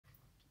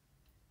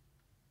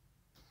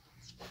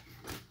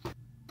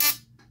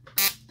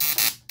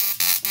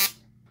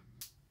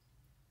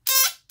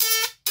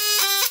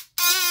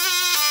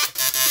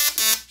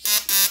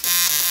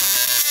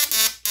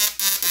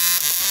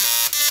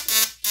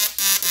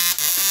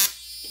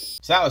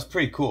So that was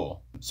pretty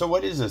cool. So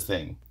what is this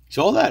thing?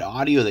 So all that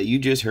audio that you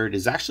just heard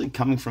is actually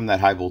coming from that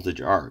high voltage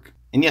arc.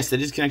 And yes,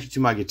 that is connected to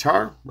my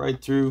guitar right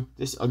through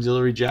this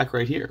auxiliary jack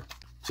right here.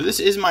 So this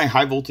is my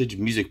high voltage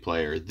music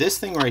player. This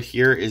thing right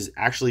here is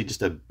actually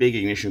just a big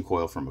ignition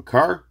coil from a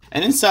car.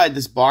 And inside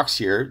this box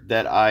here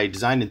that I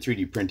designed and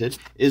 3D printed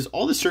is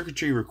all the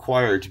circuitry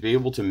required to be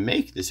able to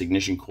make this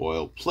ignition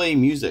coil play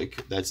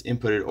music that's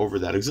inputted over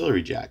that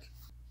auxiliary jack.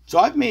 So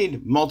I've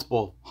made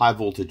multiple high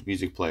voltage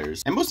music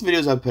players, and most of the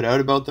videos I've put out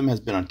about them has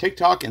been on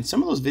TikTok, and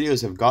some of those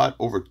videos have got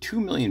over 2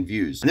 million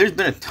views. And there's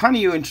been a ton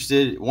of you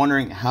interested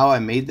wondering how I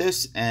made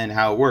this and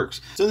how it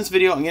works. So in this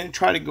video, I'm going to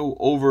try to go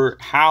over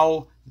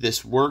how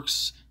this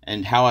works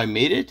and how I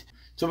made it.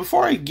 So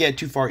before I get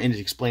too far into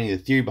explaining the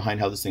theory behind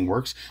how this thing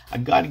works,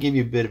 I've got to give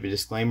you a bit of a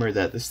disclaimer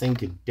that this thing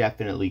could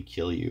definitely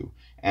kill you.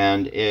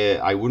 And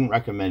I wouldn't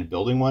recommend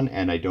building one,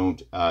 and I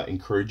don't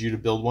encourage you to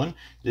build one.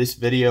 This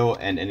video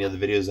and any other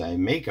videos I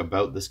make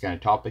about this kind of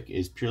topic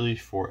is purely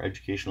for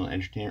educational and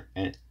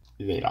entertainment.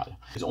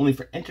 It's only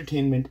for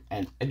entertainment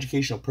and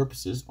educational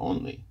purposes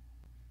only.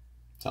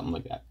 Something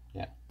like that,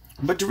 yeah.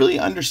 But to really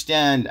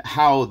understand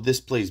how this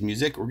plays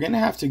music, we're going to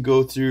have to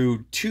go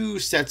through two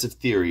sets of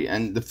theory.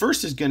 And the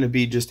first is going to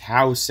be just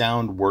how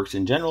sound works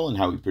in general and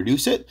how we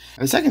produce it.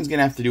 And the second is going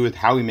to have to do with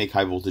how we make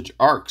high voltage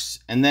arcs.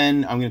 And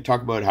then I'm going to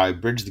talk about how I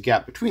bridge the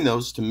gap between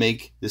those to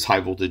make this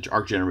high voltage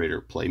arc generator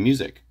play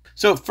music.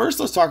 So first,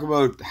 let's talk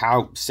about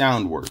how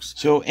sound works.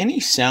 So any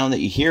sound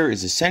that you hear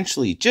is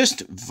essentially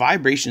just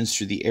vibrations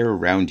through the air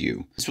around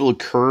you. This will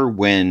occur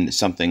when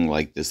something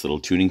like this little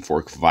tuning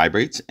fork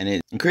vibrates, and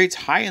it creates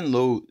high and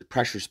low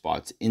pressure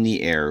spots in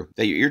the air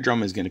that your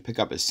eardrum is going to pick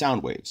up as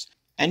sound waves.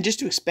 And just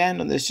to expand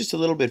on this just a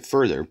little bit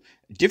further,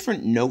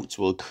 different notes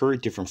will occur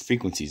at different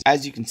frequencies,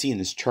 as you can see in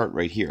this chart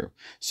right here.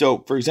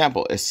 So for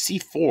example, a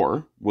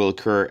C4 will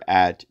occur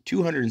at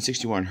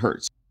 261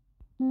 hertz.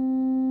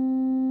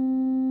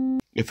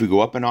 If we go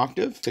up an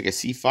octave, like a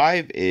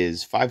C5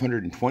 is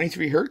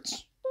 523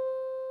 hertz.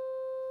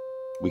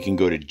 We can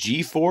go to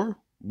G4,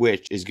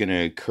 which is going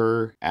to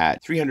occur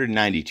at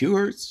 392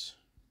 hertz.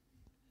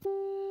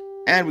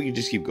 And we can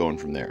just keep going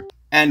from there.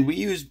 And we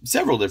use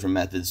several different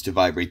methods to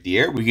vibrate the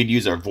air. We could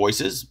use our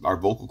voices. Our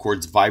vocal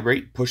cords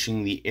vibrate,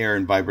 pushing the air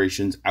and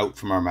vibrations out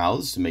from our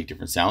mouths to make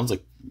different sounds,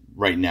 like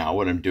right now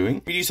what I'm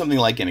doing. We use something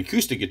like an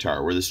acoustic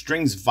guitar where the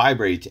strings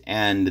vibrate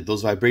and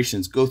those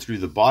vibrations go through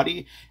the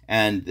body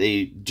and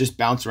they just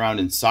bounce around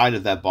inside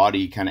of that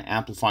body, kind of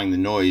amplifying the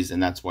noise,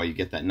 and that's why you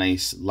get that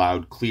nice,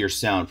 loud, clear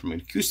sound from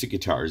an acoustic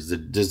guitar. The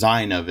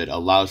design of it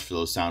allows for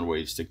those sound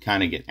waves to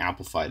kind of get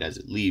amplified as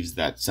it leaves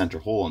that center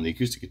hole on the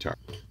acoustic guitar.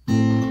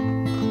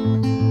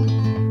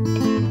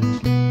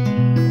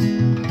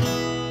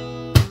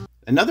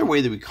 Another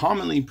way that we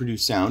commonly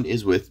produce sound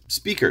is with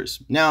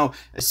speakers. Now,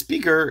 a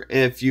speaker,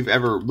 if you've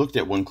ever looked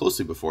at one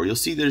closely before, you'll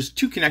see there's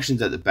two connections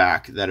at the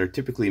back that are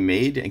typically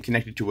made and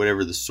connected to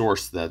whatever the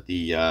source that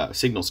the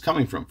signal's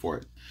coming from for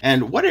it.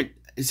 And what it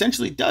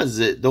essentially does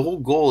is the whole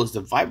goal is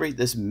to vibrate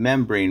this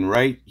membrane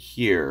right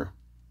here.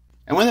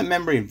 And when that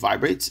membrane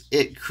vibrates,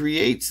 it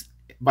creates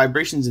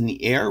vibrations in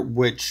the air,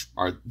 which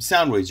are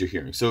sound waves you're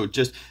hearing. So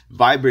just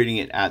vibrating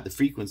it at the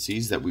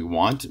frequencies that we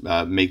want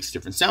makes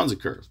different sounds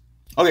occur.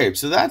 Okay,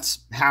 so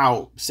that's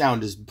how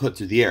sound is put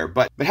through the air,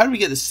 but how do we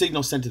get the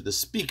signal sent to the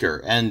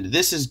speaker? And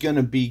this is going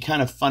to be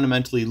kind of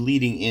fundamentally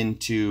leading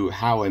into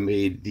how I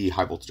made the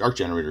high voltage arc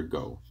generator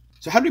go.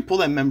 So how do we pull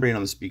that membrane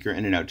on the speaker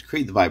in and out to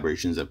create the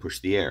vibrations that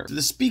push the air? So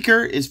the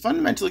speaker is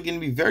fundamentally going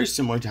to be very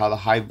similar to how the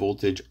high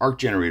voltage arc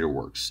generator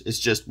works. It's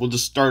just, we'll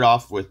just start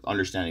off with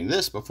understanding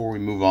this before we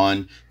move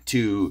on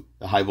to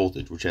the high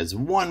voltage, which has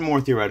one more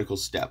theoretical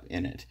step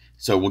in it.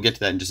 So we'll get to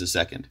that in just a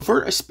second.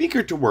 For a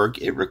speaker to work,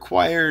 it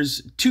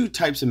requires two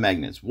types of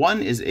magnets.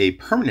 One is a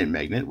permanent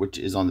magnet, which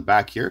is on the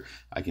back here.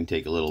 I can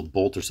take a little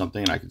bolt or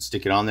something and I can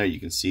stick it on there. You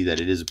can see that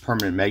it is a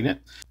permanent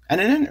magnet. And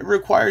then it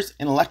requires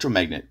an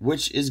electromagnet,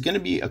 which is going to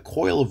be a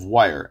coil of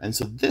wire. And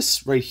so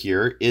this right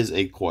here is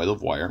a coil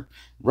of wire.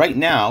 Right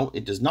now,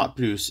 it does not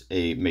produce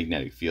a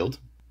magnetic field.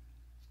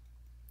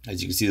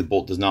 As you can see, the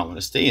bolt does not want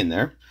to stay in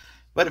there.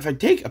 But if I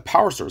take a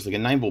power source, like a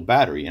 9-volt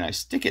battery, and I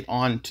stick it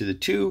onto the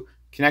two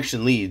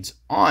connection leads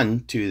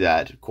onto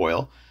that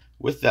coil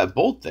with that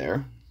bolt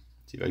there,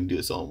 see if I can do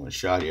this all in one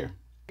shot here.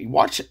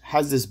 Watch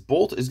how this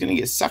bolt is going to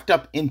get sucked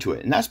up into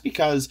it. And that's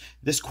because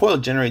this coil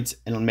generates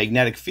a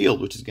magnetic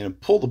field, which is going to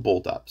pull the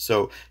bolt up.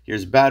 So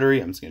here's a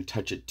battery. I'm just going to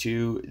touch it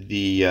to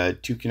the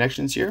two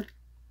connections here.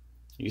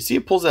 You can see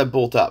it pulls that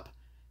bolt up.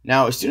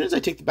 Now, as soon as I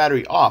take the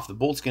battery off, the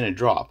bolt's going to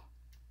drop.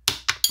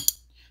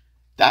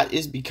 That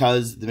is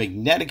because the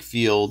magnetic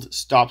field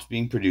stops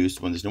being produced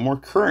when there's no more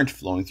current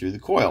flowing through the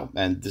coil.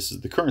 And this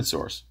is the current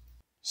source.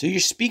 So your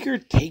speaker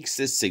takes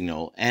this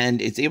signal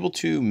and it's able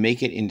to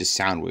make it into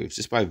sound waves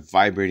just by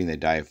vibrating the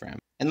diaphragm.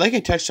 And like I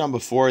touched on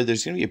before,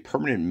 there's going to be a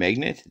permanent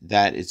magnet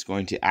that it's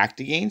going to act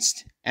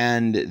against.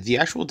 and the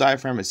actual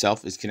diaphragm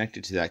itself is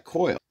connected to that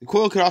coil. The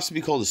coil could also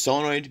be called a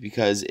solenoid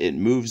because it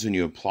moves when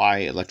you apply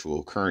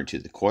electrical current to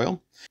the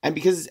coil, and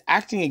because it's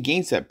acting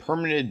against that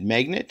permanent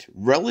magnet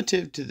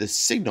relative to the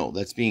signal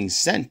that's being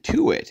sent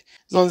to it.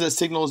 As long as that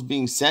signal is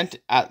being sent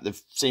at the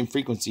same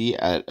frequency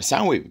a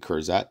sound wave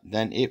occurs at,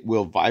 then it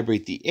will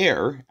vibrate the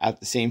air at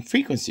the same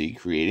frequency,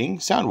 creating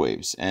sound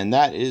waves. And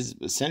that is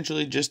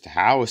essentially just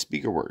how a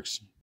speaker works.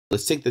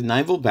 Let's take the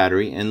 9-volt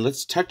battery and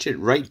let's touch it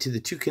right to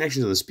the two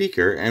connections on the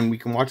speaker, and we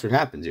can watch what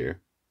happens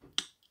here.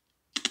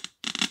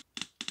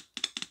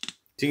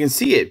 So you can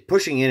see it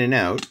pushing in and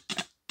out,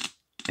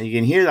 and you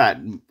can hear that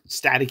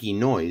staticky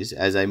noise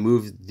as I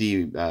move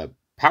the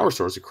power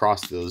source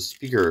across those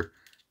speaker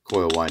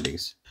coil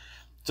windings.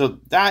 So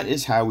that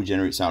is how we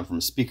generate sound from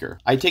a speaker.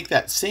 I take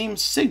that same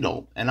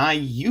signal and I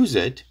use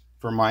it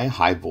for my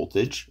high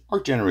voltage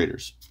arc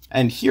generators.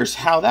 And here's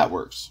how that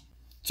works.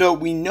 So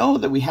we know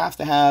that we have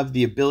to have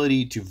the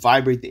ability to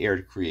vibrate the air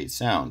to create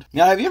sound.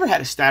 Now, have you ever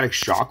had a static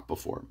shock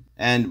before?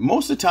 And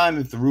most of the time,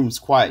 if the room's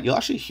quiet, you'll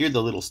actually hear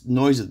the little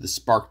noise of the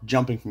spark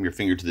jumping from your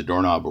finger to the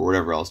doorknob or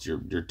whatever else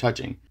you're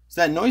touching. So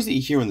that noise that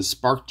you hear when the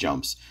spark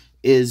jumps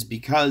is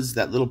because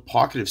that little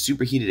pocket of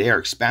superheated air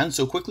expands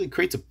so quickly it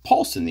creates a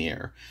pulse in the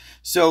air.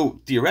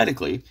 So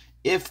theoretically,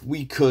 if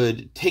we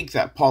could take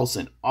that pulse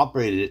and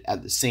operate it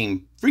at the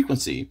same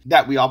frequency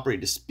that we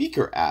operate a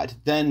speaker at,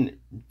 then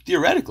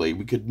theoretically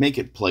we could make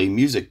it play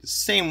music the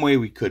same way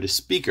we could a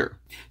speaker.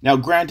 Now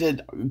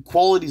granted,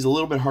 quality is a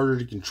little bit harder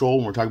to control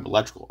when we're talking about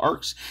electrical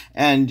arcs,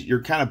 and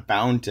you're kind of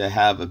bound to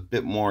have a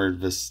bit more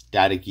of a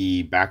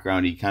staticky,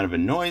 backgroundy kind of a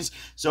noise.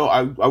 So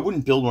I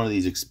wouldn't build one of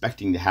these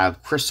expecting to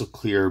have crystal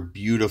clear,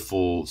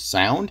 beautiful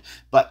sound,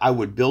 but I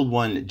would build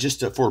one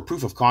just for a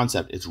proof of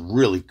concept. It's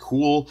really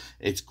cool,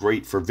 it's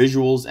great for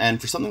visuals,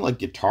 and for something like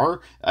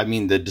guitar, I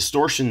mean, the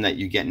distortion that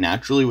you get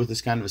naturally with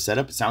this kind of a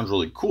setup, it sounds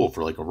really cool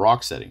for like a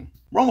rock setting.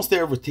 We're almost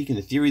there with taking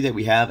the theory that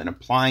we have and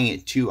applying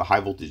it to a high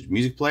voltage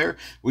music player.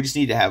 We just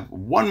need to have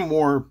one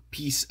more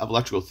piece of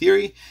electrical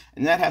theory,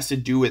 and that has to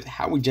do with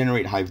how we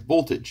generate high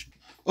voltage.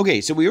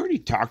 Okay, so we already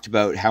talked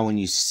about how when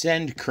you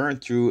send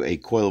current through a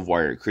coil of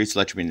wire, it creates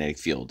electromagnetic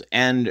field,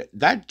 and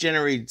that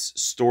generates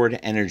stored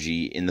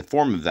energy in the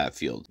form of that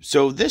field.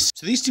 So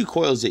these two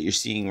coils that you're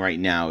seeing right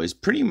now is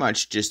pretty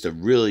much just a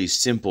really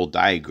simple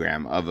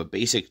diagram of a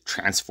basic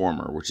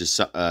transformer, which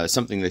is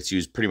something that's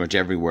used pretty much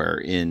everywhere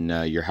in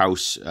your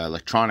house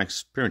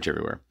electronics, pretty much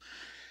everywhere.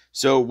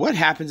 So what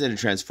happens in a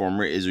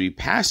transformer is we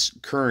pass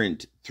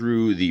current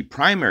through the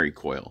primary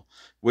coil,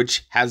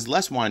 which has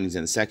less windings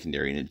than the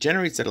secondary, and it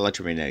generates that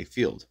electromagnetic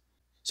field.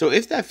 So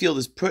if that field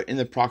is put in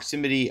the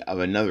proximity of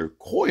another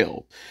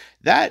coil,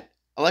 that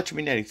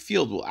electromagnetic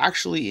field will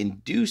actually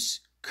induce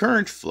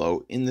current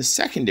flow in the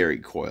secondary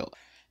coil.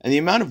 And the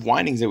amount of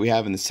windings that we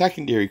have in the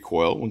secondary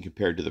coil when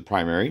compared to the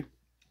primary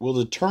will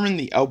determine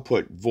the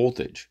output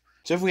voltage.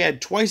 So if we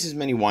had twice as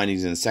many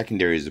windings in the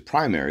secondary as the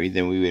primary,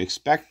 then we would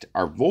expect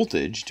our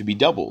voltage to be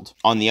doubled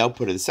on the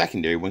output of the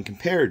secondary when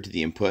compared to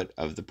the input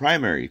of the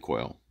primary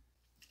coil.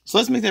 So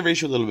let's make that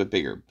ratio a little bit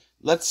bigger.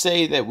 Let's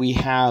say that we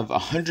have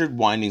 100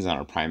 windings on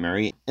our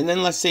primary, and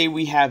then let's say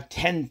we have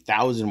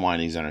 10,000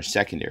 windings on our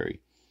secondary.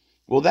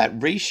 Well,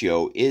 that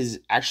ratio is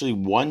actually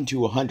 1 to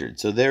 100.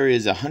 So there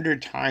is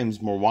 100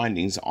 times more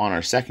windings on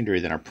our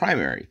secondary than our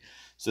primary.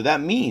 So that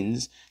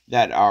means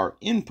that our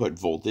input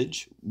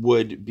voltage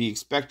would be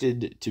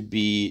expected to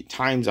be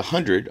times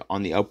 100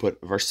 on the output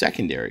of our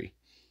secondary.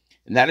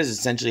 And that is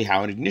essentially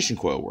how an ignition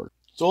coil works.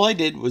 So all I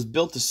did was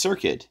built a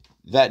circuit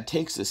that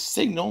takes a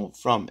signal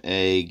from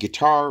a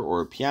guitar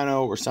or a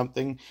piano or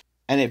something,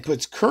 and it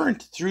puts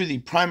current through the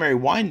primary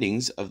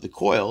windings of the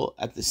coil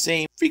at the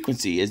same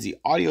frequency as the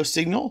audio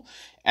signal,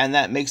 and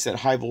that makes that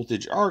high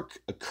voltage arc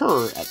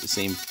occur at the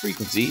same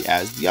frequency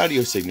as the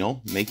audio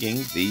signal, making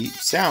the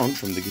sound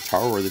from the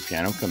guitar or the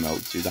piano come out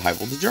through the high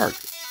voltage arc.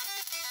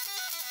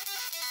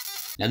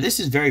 Now this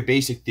is very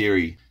basic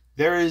theory.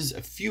 There is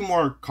a few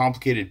more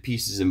complicated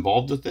pieces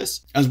involved with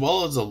this, as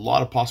well as a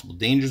lot of possible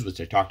dangers, which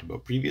I talked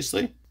about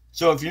previously.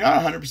 So if you're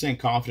not 100%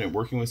 confident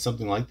working with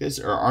something like this,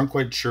 or aren't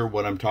quite sure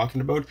what I'm talking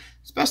about,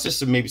 it's best just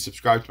to maybe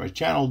subscribe to my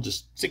channel.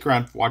 Just stick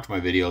around, watch my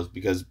videos,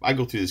 because I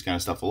go through this kind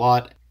of stuff a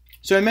lot.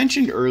 So I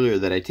mentioned earlier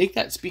that I take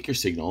that speaker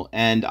signal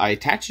and I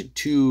attach it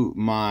to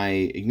my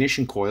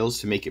ignition coils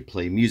to make it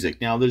play music.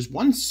 Now there's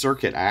one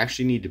circuit I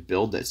actually need to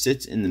build that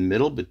sits in the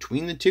middle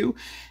between the two,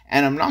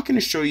 and I'm not going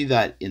to show you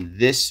that in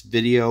this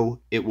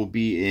video. It will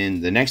be in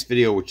the next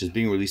video, which is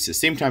being released at the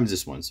same time as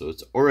this one. So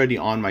it's already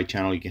on my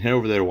channel. You can head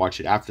over there to watch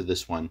it after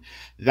this one.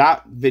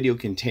 That video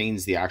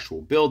contains the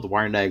actual build, the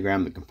wiring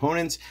diagram, the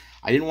components.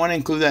 I didn't want to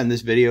include that in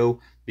this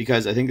video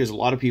because I think there's a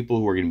lot of people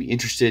who are going to be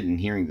interested in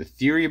hearing the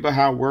theory about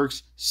how it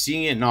works,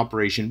 seeing it in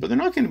operation, but they're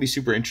not going to be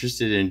super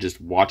interested in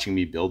just watching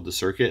me build the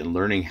circuit and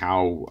learning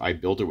how I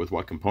built it with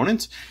what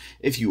components.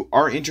 If you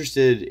are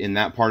interested in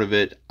that part of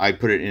it, I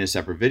put it in a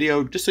separate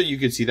video just so you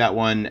could see that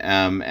one,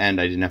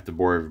 and I didn't have to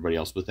bore everybody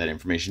else with that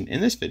information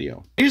in this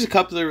video. Here's a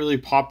couple of really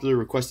popular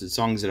requested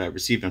songs that I've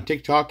received on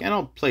TikTok, and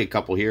I'll play a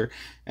couple here.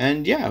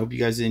 And yeah, I hope you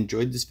guys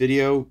enjoyed this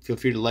video. Feel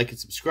free to like and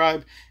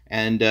subscribe.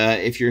 And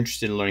if you're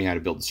interested in learning how to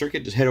build the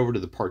circuit, just head over to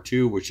the part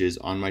 2, which is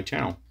on my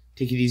channel.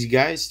 Take it easy,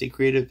 guys. Stay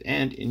creative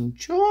and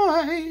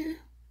enjoy.